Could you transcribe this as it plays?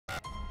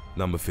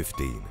Number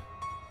 15.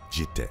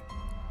 Jite.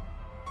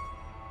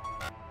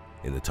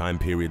 In the time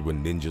period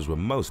when ninjas were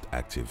most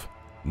active,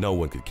 no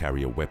one could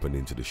carry a weapon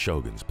into the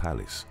shogun's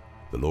palace.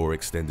 The law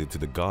extended to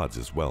the guards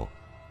as well,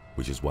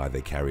 which is why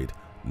they carried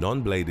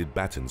non-bladed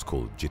batons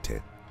called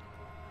jite.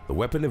 The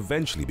weapon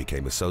eventually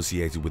became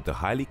associated with the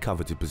highly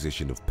coveted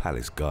position of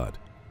palace guard.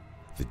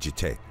 The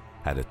jite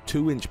had a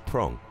 2-inch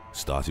prong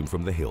starting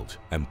from the hilt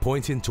and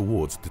pointing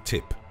towards the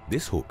tip.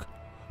 This hook,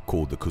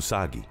 called the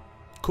kusagi,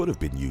 could have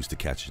been used to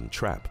catch and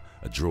trap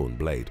a drawn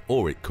blade,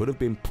 or it could have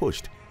been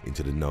pushed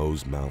into the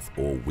nose, mouth,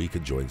 or weaker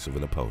joints of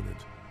an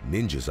opponent.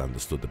 Ninjas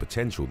understood the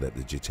potential that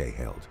the jite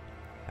held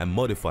and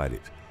modified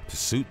it to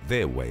suit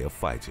their way of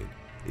fighting.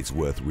 It's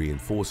worth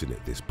reinforcing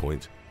at this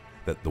point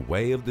that the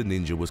way of the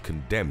ninja was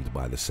condemned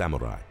by the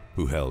samurai,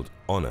 who held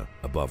honor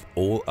above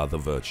all other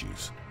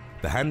virtues.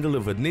 The handle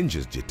of a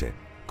ninja's jite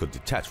could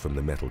detach from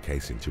the metal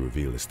casing to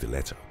reveal a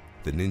stiletto.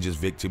 The ninja's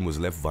victim was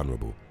left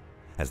vulnerable,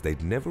 as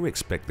they'd never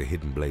expect the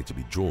hidden blade to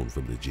be drawn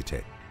from the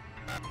jite.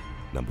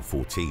 Number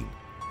 14.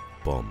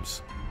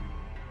 Bombs.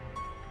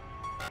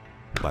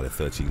 By the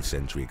 13th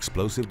century,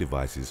 explosive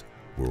devices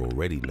were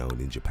already known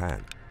in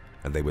Japan,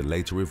 and they would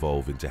later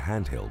evolve into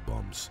handheld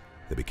bombs.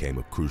 They became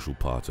a crucial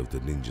part of the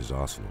ninja's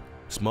arsenal.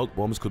 Smoke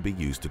bombs could be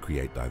used to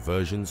create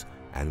diversions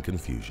and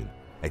confusion.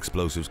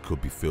 Explosives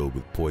could be filled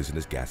with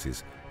poisonous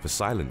gases for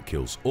silent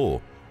kills,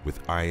 or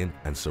with iron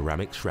and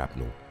ceramic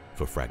shrapnel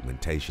for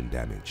fragmentation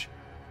damage.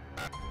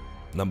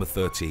 Number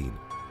 13.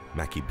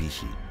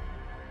 Makibishi.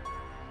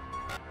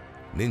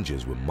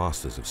 Ninjas were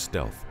masters of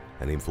stealth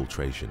and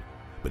infiltration,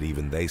 but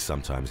even they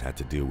sometimes had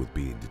to deal with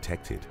being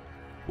detected.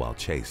 While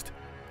chased,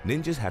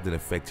 ninjas had an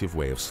effective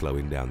way of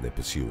slowing down their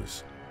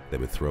pursuers. They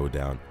would throw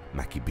down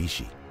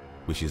makibishi,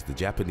 which is the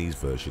Japanese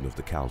version of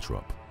the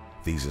caltrop.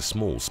 These are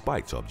small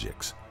spiked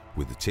objects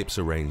with the tips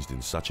arranged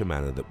in such a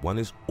manner that one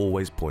is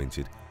always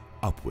pointed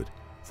upward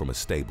from a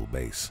stable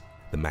base.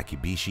 The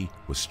makibishi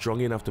was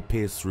strong enough to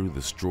pierce through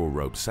the straw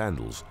rope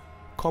sandals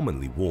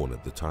commonly worn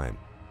at the time.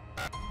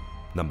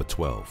 Number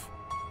 12.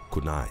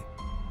 Kunai.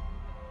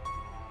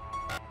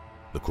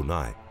 The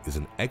kunai is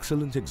an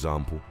excellent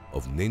example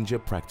of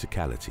ninja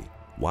practicality.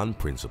 One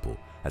principle,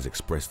 as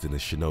expressed in a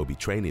shinobi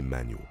training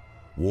manual,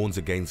 warns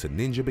against a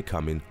ninja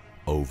becoming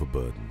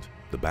overburdened.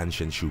 The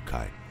Banshen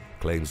Shukai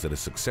claims that a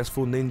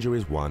successful ninja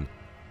is one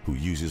who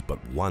uses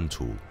but one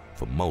tool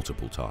for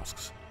multiple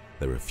tasks.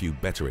 There are a few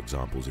better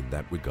examples in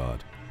that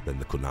regard than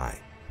the kunai,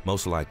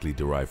 most likely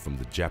derived from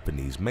the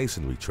Japanese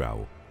masonry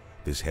trowel.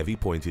 This heavy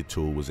pointed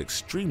tool was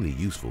extremely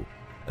useful.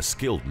 A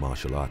skilled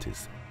martial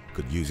artist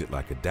could use it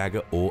like a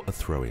dagger or a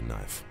throwing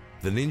knife.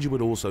 The ninja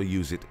would also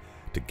use it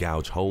to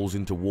gouge holes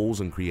into walls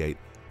and create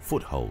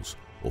footholes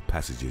or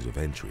passages of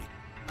entry.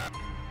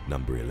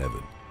 Number 11.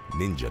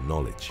 Ninja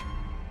knowledge.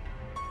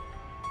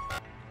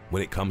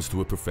 When it comes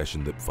to a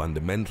profession that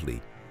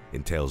fundamentally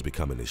entails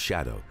becoming a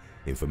shadow,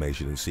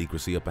 information and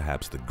secrecy are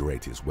perhaps the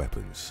greatest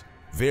weapons.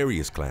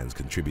 Various clans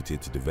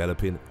contributed to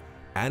developing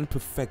and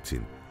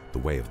perfecting the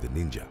way of the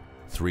ninja.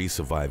 3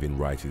 surviving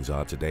writings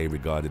are today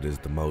regarded as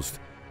the most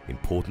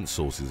important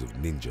sources of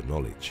ninja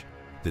knowledge.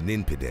 The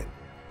Ninpiden,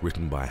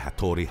 written by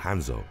Hattori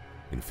Hanzo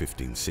in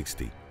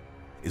 1560,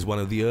 is one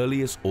of the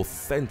earliest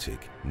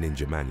authentic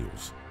ninja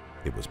manuals.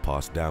 It was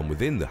passed down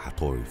within the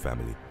Hattori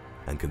family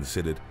and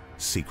considered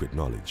secret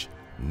knowledge,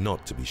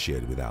 not to be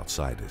shared with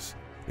outsiders.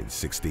 In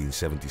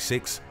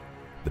 1676,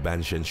 the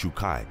Banshen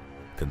Shukai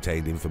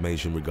contained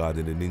information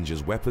regarding the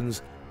ninja's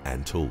weapons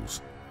and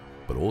tools,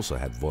 but also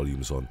had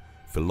volumes on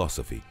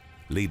philosophy,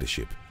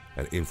 leadership,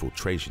 and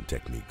infiltration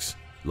techniques.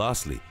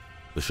 Lastly,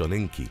 the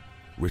Shoninki,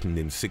 written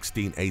in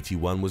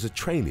 1681, was a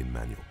training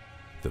manual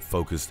that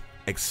focused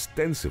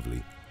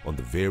extensively on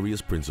the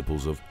various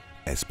principles of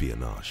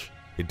espionage.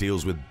 It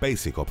deals with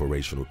basic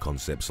operational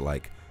concepts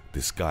like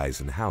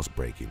disguise and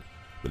housebreaking,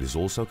 but is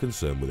also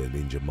concerned with a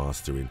ninja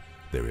mastering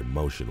their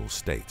emotional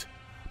state.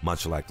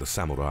 Much like the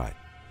samurai,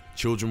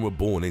 children were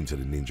born into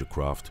the ninja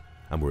craft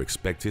and were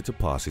expected to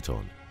pass it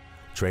on.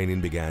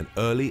 Training began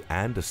early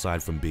and,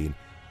 aside from being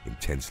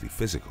intensely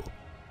physical,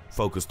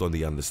 focused on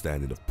the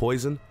understanding of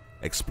poison,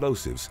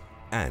 explosives,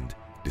 and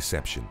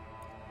deception.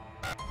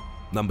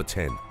 Number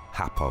 10.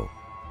 Happo.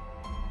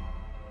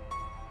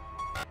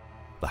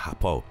 The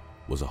happo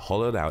was a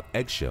hollowed-out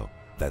eggshell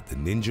that the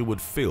ninja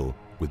would fill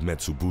with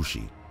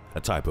metsubushi,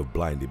 a type of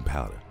blinding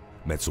powder.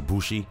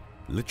 Metsubushi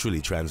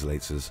literally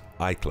translates as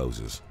eye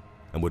closers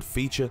and would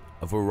feature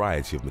a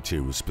variety of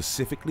materials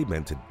specifically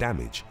meant to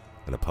damage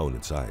an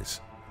opponent's eyes.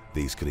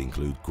 These could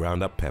include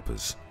ground-up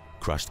peppers,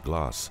 crushed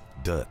glass,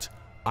 dirt,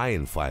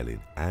 iron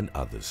filing, and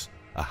others.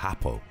 A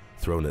happo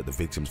thrown at the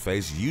victim's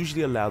face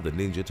usually allowed the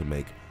ninja to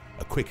make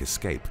a quick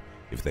escape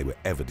if they were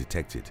ever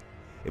detected.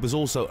 It was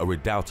also a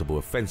redoubtable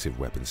offensive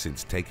weapon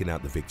since taking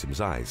out the victim's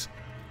eyes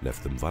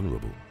left them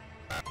vulnerable.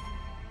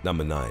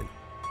 Number 9.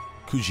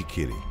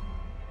 Kujikiri.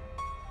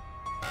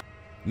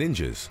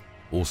 Ninjas,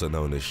 also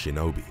known as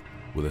shinobi,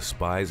 were the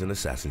spies and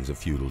assassins of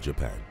feudal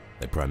Japan.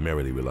 They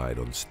primarily relied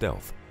on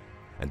stealth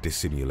and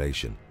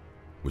dissimulation,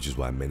 which is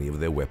why many of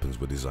their weapons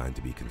were designed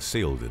to be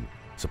concealed and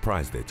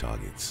surprise their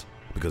targets.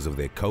 Because of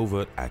their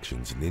covert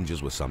actions,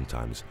 ninjas were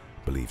sometimes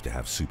believed to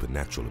have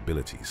supernatural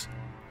abilities,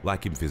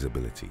 like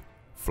invisibility,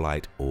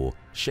 flight, or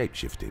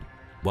shape-shifting.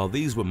 While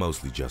these were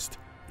mostly just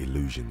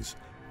illusions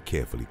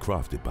carefully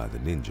crafted by the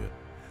ninja,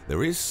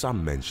 there is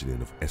some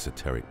mentioning of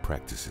esoteric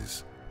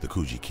practices. The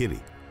Kujikiri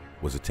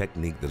was a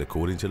technique that,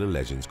 according to the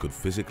legends, could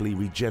physically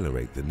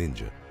regenerate the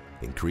ninja,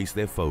 increase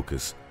their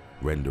focus,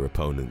 render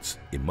opponents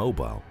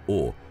immobile,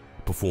 or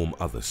perform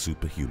other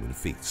superhuman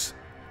feats.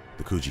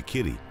 The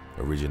Kujikiri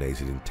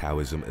originated in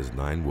Taoism as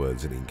 9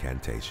 words and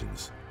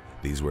incantations.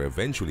 These were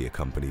eventually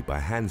accompanied by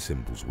hand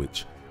symbols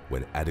which,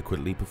 when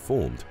adequately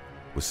performed,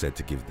 was said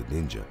to give the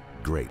ninja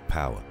great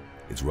power.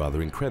 It's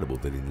rather incredible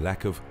that in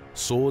lack of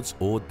swords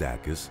or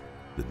daggers,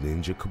 the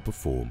ninja could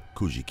perform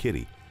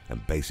Kujikiri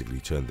and basically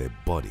turn their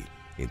body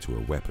into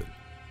a weapon.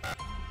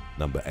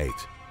 Number 8.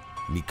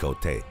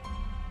 Nikote.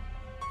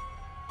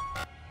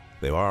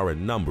 There are a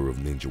number of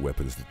ninja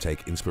weapons that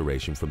take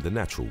inspiration from the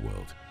natural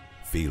world.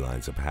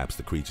 Felines are perhaps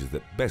the creatures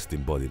that best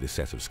embody the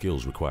set of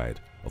skills required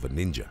of a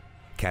ninja.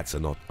 Cats are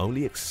not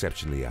only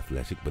exceptionally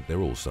athletic, but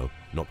they're also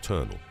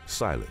nocturnal,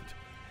 silent,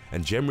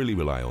 and generally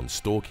rely on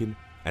stalking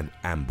and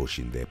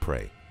ambushing their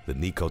prey. The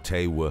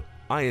Nikote were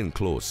iron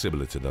claws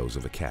similar to those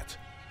of a cat,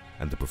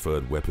 and the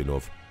preferred weapon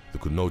of the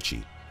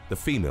kunoichi, the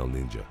female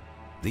ninja.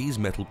 These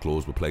metal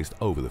claws were placed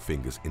over the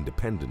fingers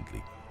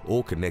independently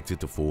or connected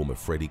to form a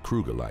Freddy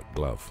Krueger-like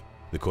glove.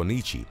 The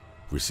konichi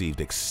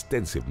received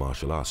extensive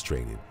martial arts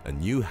training and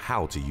knew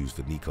how to use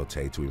the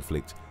Nikote to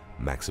inflict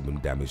maximum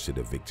damage to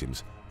their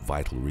victims'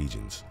 vital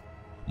regions.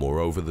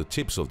 Moreover, the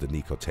tips of the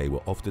Nikote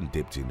were often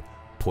dipped in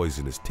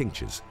poisonous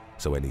tinctures,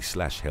 so any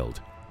slash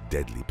held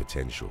deadly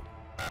potential.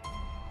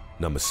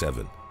 Number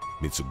 7.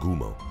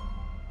 Mitsugumo.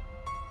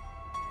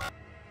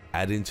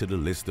 Adding to the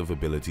list of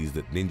abilities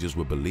that ninjas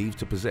were believed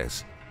to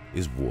possess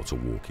is water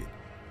walking.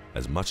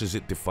 As much as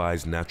it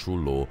defies natural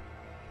law,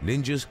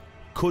 ninjas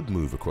could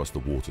move across the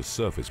water's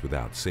surface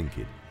without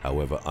sinking.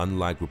 However,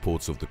 unlike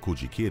reports of the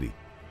Kujikiri,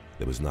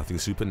 there was nothing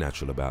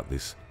supernatural about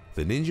this.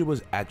 The ninja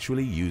was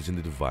actually using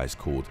the device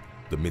called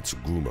the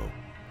Mitsugumo,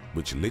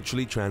 which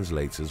literally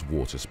translates as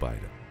water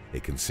spider.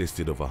 It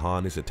consisted of a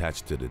harness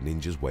attached to the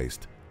ninja's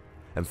waist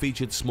and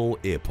featured small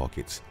ear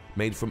pockets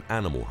made from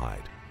animal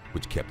hide,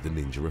 which kept the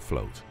ninja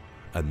afloat.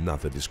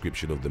 Another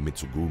description of the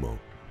Mitsugumo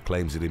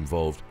claims it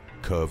involved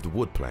curved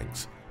wood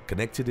planks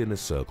connected in a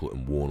circle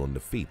and worn on the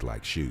feet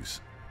like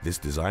shoes. This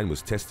design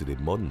was tested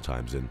in modern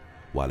times, and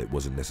while it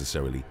wasn't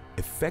necessarily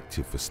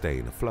effective for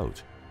staying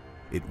afloat,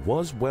 it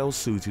was well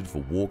suited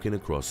for walking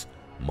across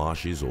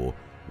marshes or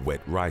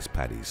wet rice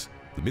paddies.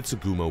 The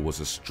Mitsugumo was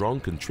a strong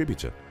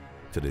contributor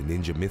to the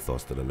ninja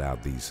mythos that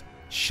allowed these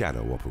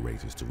shadow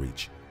operators to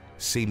reach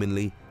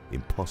seemingly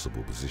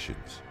impossible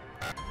positions.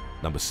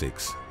 Number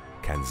 6.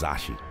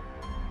 Kanzashi.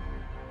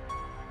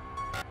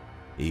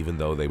 Even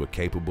though they were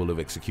capable of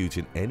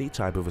executing any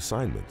type of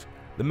assignment,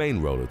 the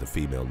main role of the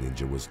female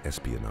ninja was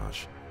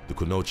espionage. The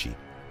kunoichi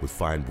would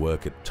find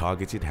work at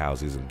targeted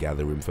houses and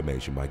gather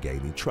information by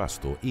gaining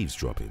trust or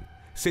eavesdropping.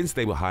 Since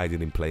they were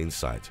hiding in plain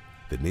sight,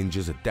 the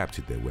ninjas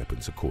adapted their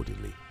weapons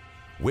accordingly.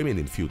 Women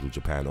in feudal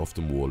Japan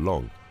often wore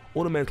long,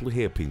 ornamental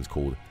hairpins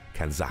called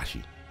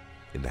kanzashi.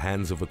 In the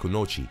hands of a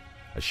kunoichi,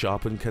 a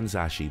sharpened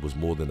kanzashi was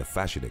more than a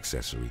fashion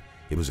accessory,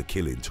 it was a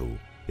killing tool.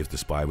 If the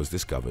spy was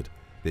discovered,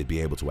 they'd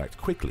be able to act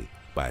quickly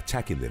by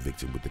attacking their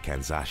victim with the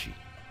kanzashi.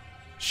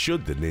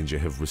 Should the ninja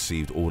have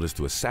received orders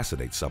to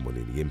assassinate someone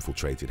in the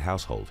infiltrated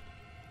household,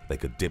 they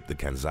could dip the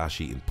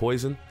kanzashi in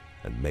poison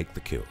and make the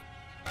kill.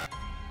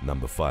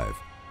 Number 5.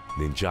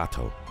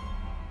 Ninjato.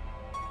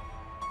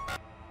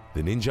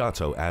 The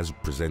ninjato, as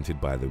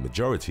presented by the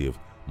majority of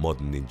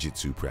modern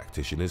ninjutsu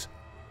practitioners,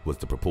 was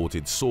the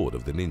purported sword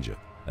of the ninja.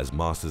 As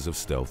masters of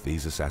stealth,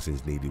 these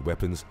assassins needed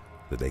weapons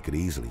that they could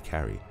easily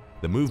carry.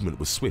 The movement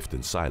was swift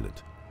and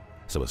silent,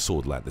 so a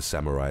sword like the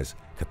samurai's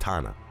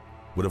katana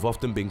would have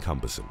often been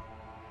cumbersome.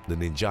 The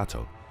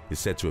ninjato is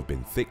said to have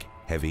been thick,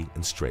 heavy,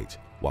 and straight,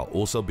 while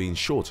also being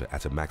shorter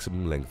at a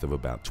maximum length of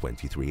about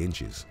 23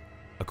 inches.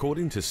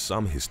 According to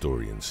some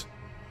historians,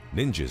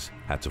 ninjas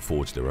had to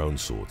forge their own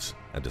swords,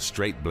 and a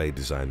straight blade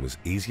design was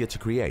easier to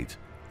create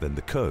than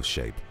the curved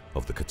shape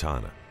of the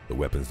katana. The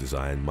weapon's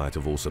design might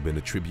have also been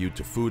a tribute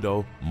to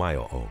Fudo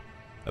Myo-o,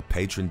 a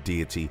patron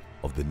deity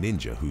of the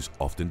ninja who's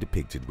often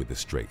depicted with a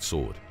straight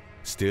sword.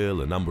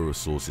 Still, a number of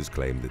sources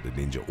claim that the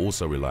ninja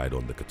also relied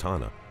on the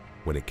katana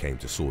when it came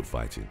to sword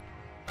fighting.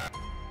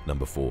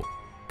 Number 4.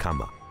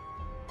 Kama.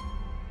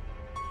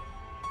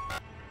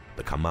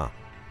 The kama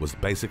was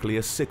basically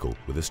a sickle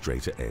with a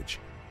straighter edge,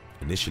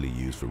 initially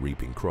used for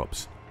reaping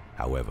crops.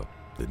 However,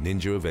 the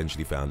ninja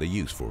eventually found a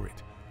use for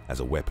it as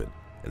a weapon,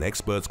 and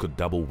experts could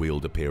double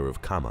wield a pair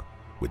of kama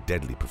with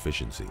deadly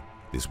proficiency.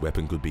 This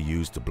weapon could be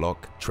used to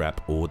block,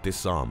 trap, or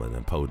disarm an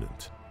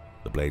opponent.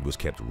 The blade was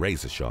kept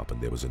razor sharp and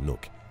there was a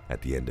nook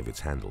at the end of its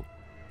handle,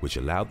 which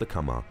allowed the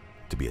kama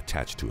to be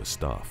attached to a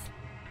staff.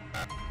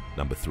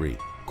 Number 3.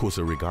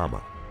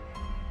 Kusarigama.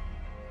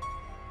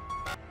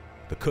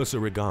 The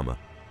kusarigama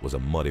was a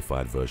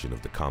modified version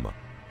of the kama,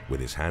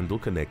 with its handle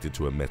connected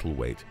to a metal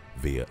weight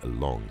via a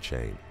long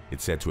chain.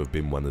 It's said to have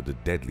been one of the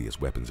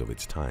deadliest weapons of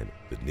its time.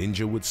 The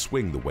ninja would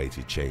swing the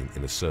weighted chain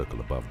in a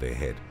circle above their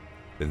head,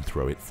 then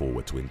throw it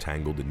forward to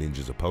entangle the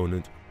ninja's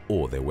opponent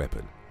or their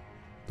weapon.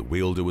 The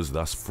wielder was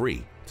thus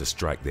free to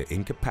strike their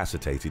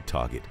incapacitated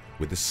target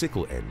with the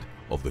sickle end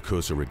of the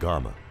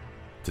kusarigama.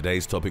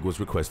 Today's topic was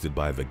requested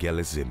by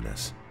Vangelis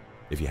Zimnas.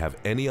 If you have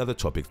any other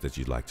topics that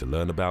you'd like to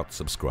learn about,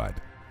 subscribe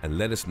and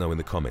let us know in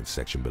the comments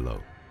section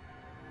below.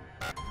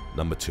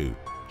 Number 2.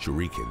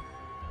 Shuriken.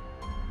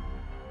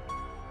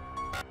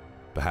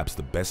 Perhaps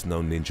the best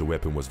known ninja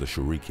weapon was the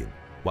shuriken.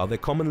 While they're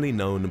commonly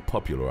known and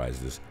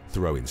popularized as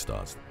throwing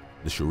stars,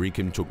 the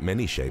shuriken took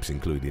many shapes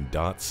including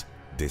darts,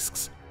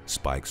 discs,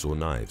 spikes or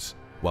knives.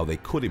 While they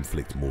could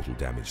inflict mortal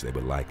damage, they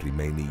were likely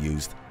mainly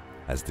used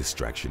as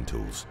distraction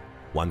tools.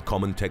 One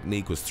common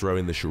technique was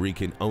throwing the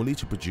shuriken only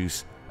to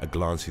produce a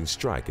glancing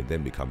strike and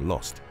then become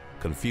lost,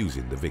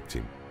 confusing the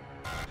victim.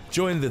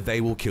 Join the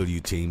They Will Kill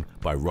You team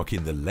by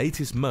rocking the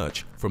latest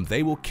merch from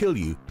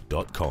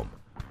theywillkillyou.com.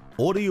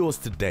 Order yours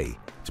today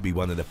to be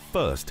one of the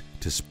first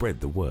to spread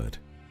the word.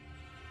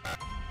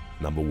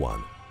 Number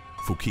 1.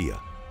 Fukiya.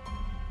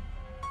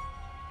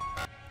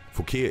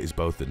 Fukiya is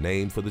both the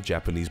name for the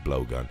Japanese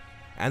blowgun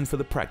and for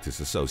the practice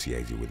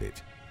associated with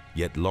it.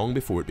 Yet long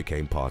before it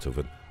became part of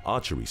an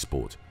archery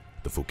sport,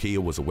 the Fukiya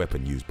was a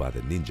weapon used by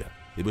the ninja.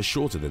 It was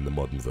shorter than the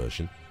modern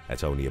version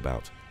at only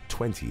about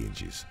 20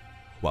 inches.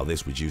 While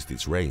this reduced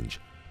its range,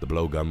 the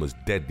blowgun was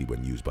deadly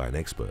when used by an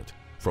expert.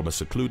 From a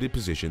secluded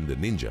position, the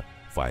ninja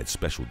fired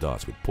special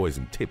darts with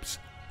poisoned tips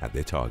at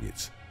their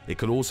targets. It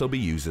could also be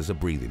used as a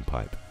breathing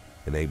pipe,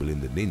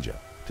 enabling the ninja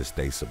to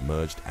stay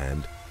submerged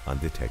and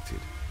undetected.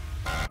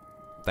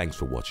 Thanks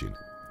for watching.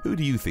 Who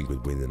do you think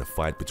would win in a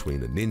fight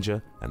between a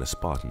ninja and a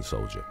Spartan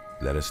soldier?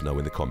 Let us know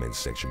in the comments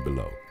section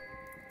below.